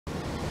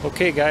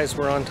Okay guys,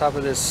 we're on top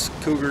of this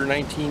Cougar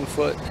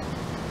 19-foot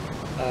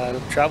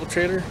travel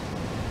trailer.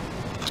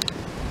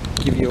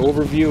 Give you an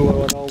overview of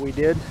what all we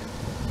did.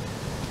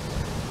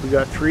 We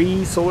got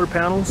 3 solar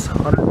panels,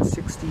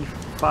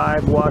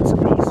 165 watts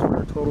apiece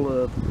for a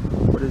total of,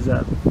 what is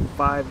that,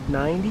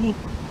 590?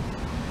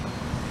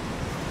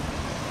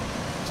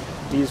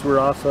 These were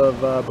off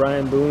of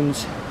Brian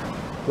Boone's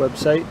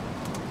website.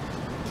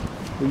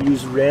 We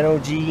used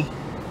Reno-G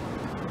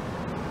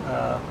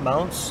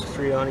mounts,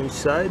 3 on each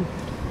side.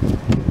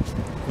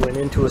 Went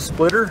into a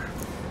splitter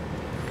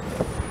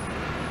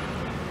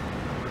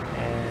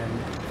and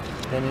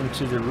then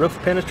into the roof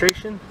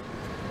penetration.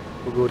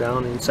 We'll go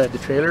down inside the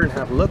trailer and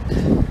have a look.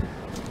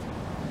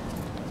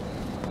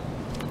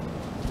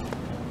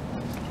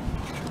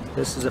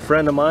 This is a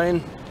friend of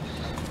mine,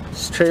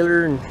 this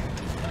trailer, and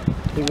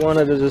he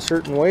wanted it a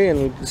certain way,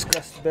 and we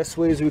discussed the best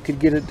ways we could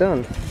get it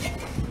done.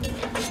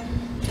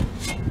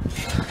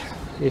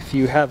 If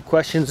you have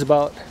questions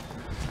about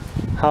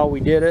how we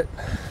did it,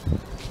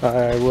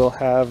 I will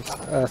have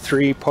a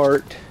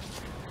 3-part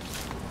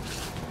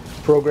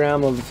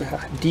program of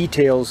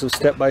details of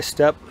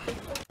step-by-step.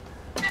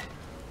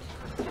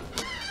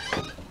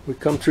 We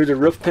come through the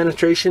roof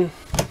penetration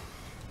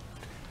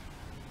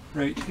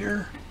right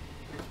here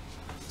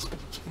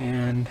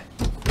and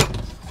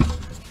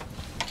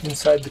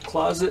inside the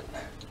closet,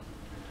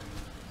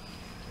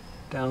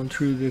 down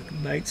through the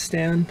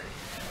nightstand,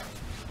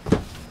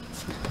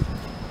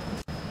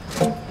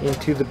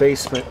 into the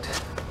basement.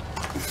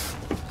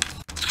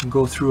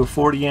 Go through a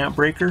 40 amp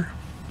breaker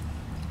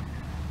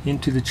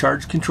into the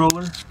charge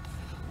controller.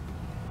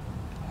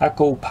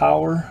 Echo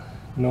Power,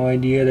 no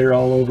idea, they're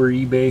all over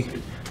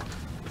eBay.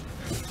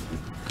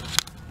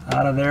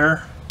 Out of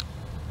there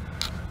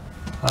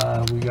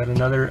we got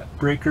another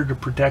breaker to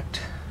protect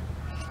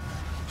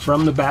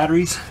from the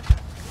batteries.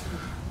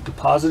 The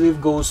positive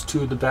goes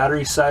to the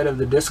battery side of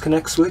the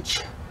disconnect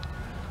switch.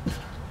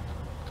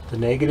 The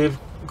negative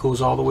goes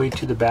all the way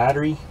to the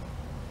battery.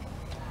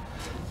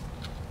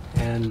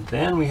 And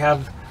then we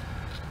have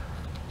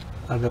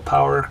the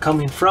power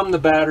coming from the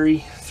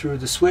battery through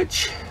the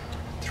switch,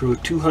 through a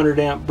 200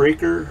 amp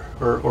breaker,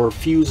 or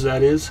fuse,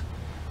 that is,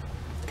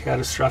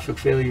 catastrophic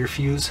failure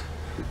fuse,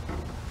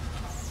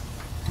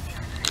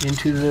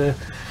 into the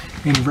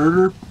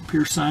inverter,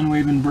 pure sine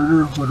wave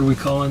inverter. What are we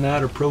calling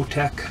that? Or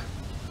ProTech?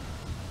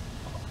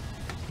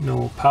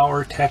 No,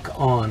 Power Tech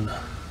On.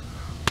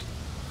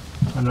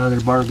 Another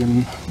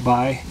bargain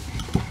buy.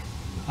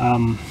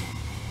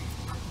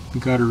 We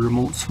got our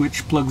remote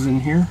switch plugs in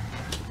here.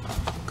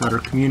 Got our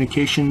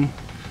communication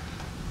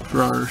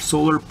for our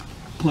solar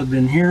plugged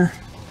in here.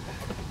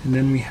 And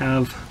then we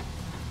have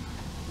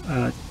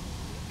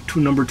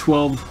number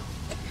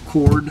 12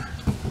 cord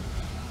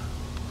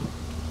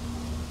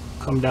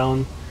come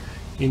down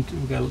into,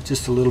 we got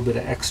just a little bit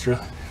of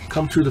extra.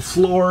 Come through the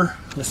floor.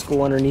 Let's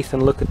go underneath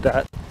and look at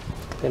that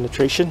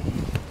penetration.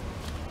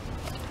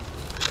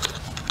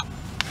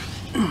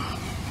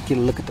 Get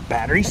a look at the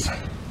batteries.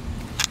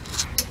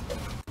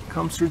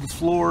 Comes through the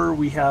floor.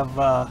 We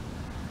have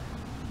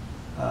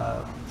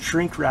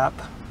shrink wrap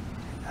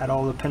at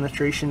all the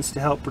penetrations to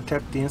help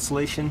protect the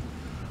insulation.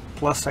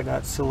 Plus I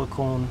got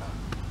silicone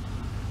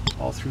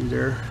all through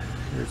there.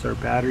 There's our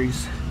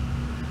batteries.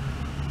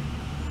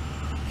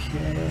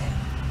 Okay,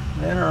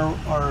 then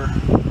our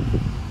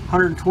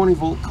 120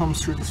 volt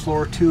comes through the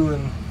floor too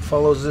and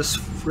follows this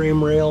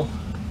frame rail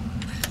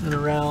and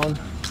around.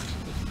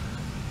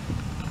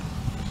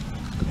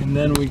 And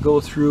then we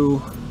go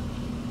through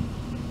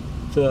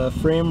the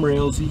frame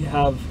rails. You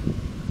have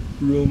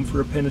room for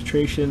a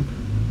penetration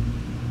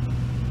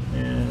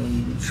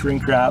and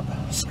shrink wrap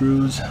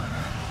screws.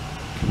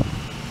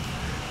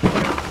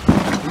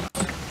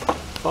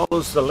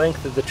 Follows the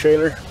length of the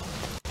trailer.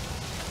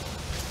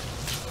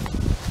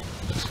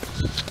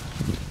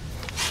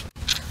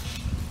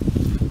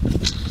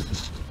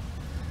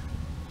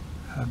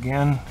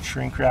 Again,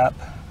 shrink wrap,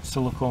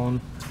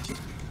 silicone,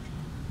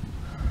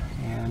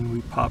 and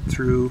we pop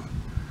through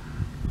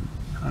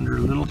under a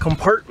little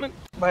compartment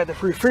by the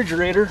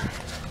refrigerator.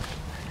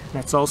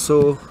 That's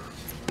also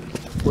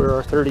where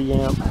our 30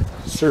 amp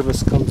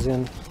service comes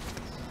in.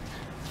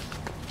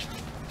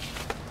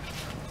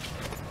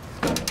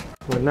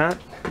 When that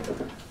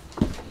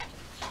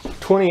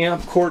 20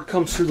 amp cord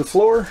comes through the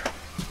floor,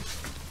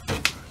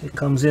 it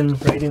comes in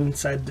right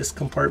inside this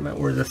compartment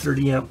where the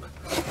 30 amp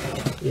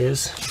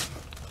is.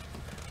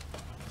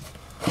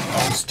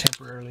 Just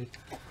temporarily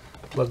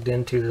plugged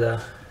into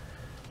the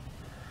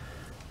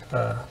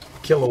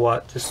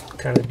kilowatt, just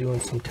kind of doing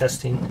some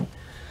testing.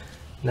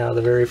 Now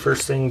the very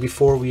first thing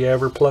before we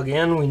ever plug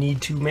in, we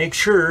need to make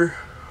sure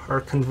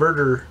our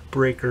converter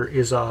breaker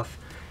is off.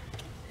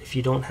 If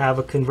you don't have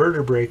a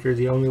converter breaker,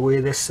 the only way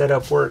this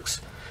setup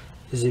works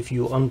is if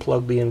you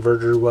unplug the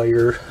inverter while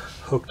you're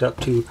hooked up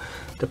to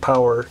the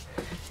power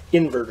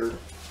inverter.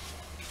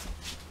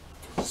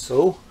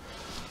 So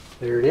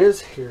there it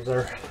is. Here's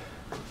our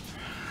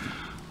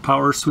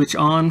power switch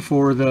on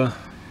for the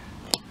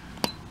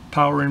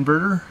power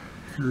inverter.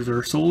 Here's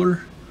our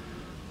solar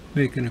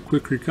making a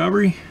quick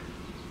recovery.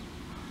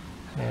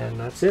 And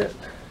that's it.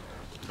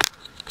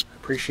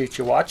 Appreciate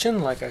you watching.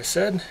 Like I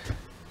said,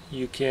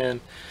 you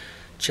can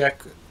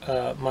check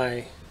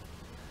my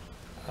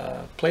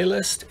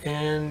playlist,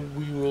 and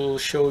we will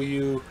show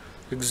you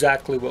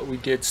exactly what we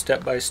did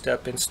step by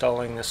step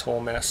installing this whole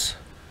mess.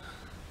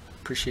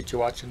 Appreciate you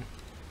watching.